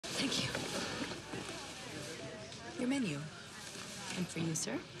Thank you. Your menu. And for you,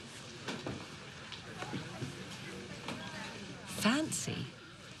 sir. Fancy.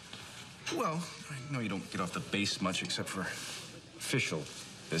 Well, I know you don't get off the base much except for official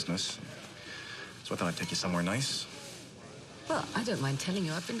business. So I thought I'd take you somewhere nice. Well, I don't mind telling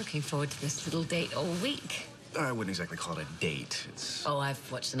you, I've been looking forward to this little date all week. I wouldn't exactly call it a date. It's... Oh,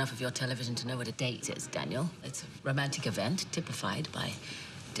 I've watched enough of your television to know what a date is, Daniel. It's a romantic event typified by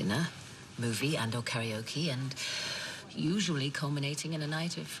dinner, movie, and/or karaoke, and usually culminating in a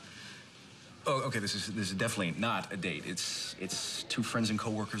night of... Oh, okay, this is definitely not a date. It's two friends and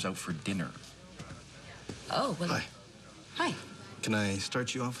coworkers out for dinner. Oh, well... Hi. Hi. Can I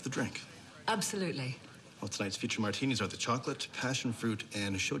start you off with a drink? Absolutely. Well, tonight's feature martinis are the chocolate, passion fruit,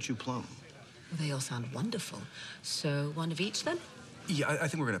 and shochu plum. They all sound wonderful. So, one of each, then? Yeah, I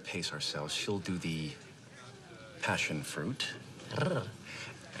think we're gonna pace ourselves. She'll do the passion fruit.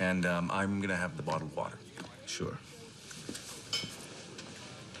 And I'm gonna have the bottled water. Sure.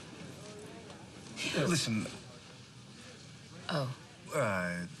 Listen. Oh.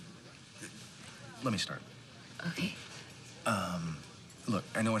 Let me start. Okay. Look,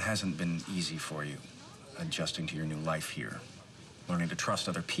 I know it hasn't been easy for you, adjusting to your new life here, learning to trust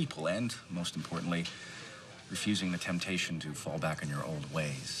other people, and, most importantly, refusing the temptation to fall back on your old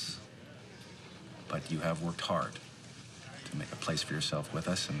ways. But you have worked hard to make a place for yourself with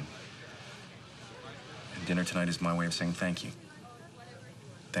us, and dinner tonight is my way of saying thank you.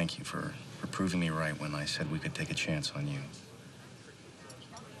 Thank you for proving me right when I said we could take a chance on you.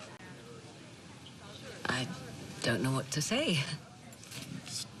 I don't know what to say.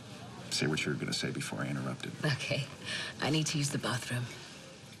 Just say what you're gonna say before I interrupted. Okay. I need to use the bathroom.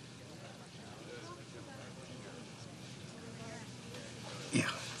 Yeah.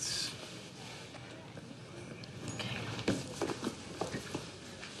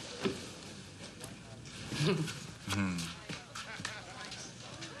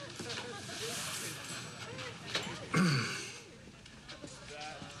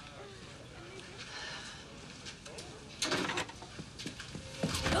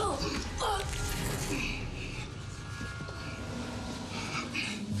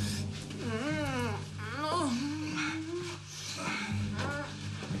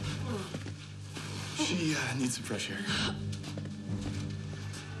 She needs some fresh air.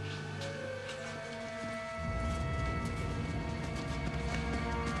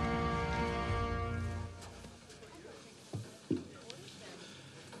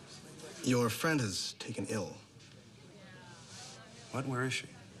 Your friend has taken ill. What? Where is she?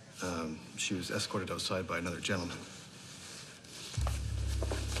 She was escorted outside by another gentleman.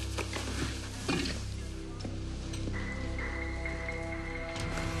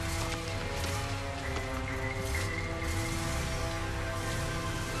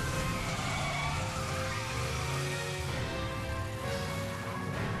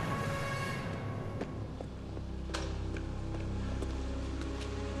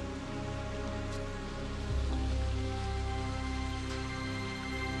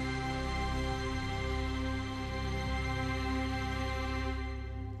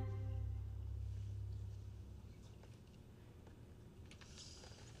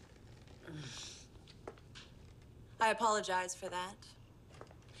 I apologize for that.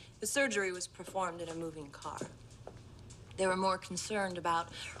 The surgery was performed in a moving car. They were more concerned about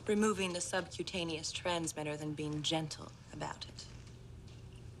removing the subcutaneous transmitter than being gentle about it.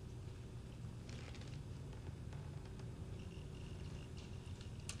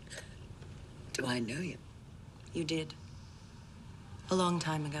 Do I know you? You did. A long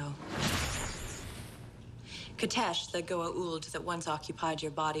time ago. Katesh, the Goa'uld that once occupied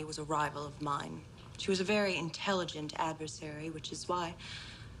your body, was a rival of mine. She was a very intelligent adversary, which is why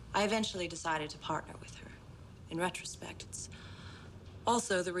I eventually decided to partner with her. In retrospect, it's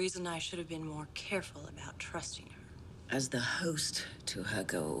also the reason I should have been more careful about trusting her. As the host to her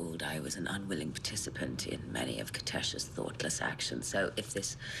Goa'uld, I was an unwilling participant in many of Katesh's thoughtless actions. So if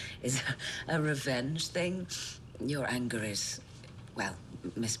this is a revenge thing, your anger is, well,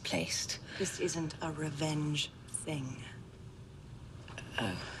 misplaced. This isn't a revenge thing.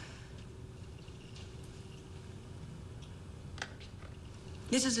 Oh.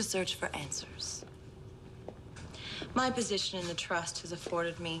 This is a search for answers. My position in the Trust has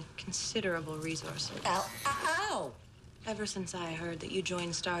afforded me considerable resources. Ow! Ow! Ever since I heard that you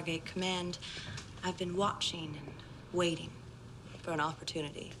joined Stargate Command, I've been watching and waiting for an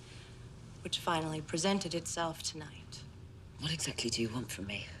opportunity, which finally presented itself tonight. What exactly do you want from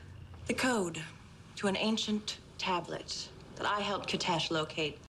me? The code to an ancient tablet that I helped Katesh locate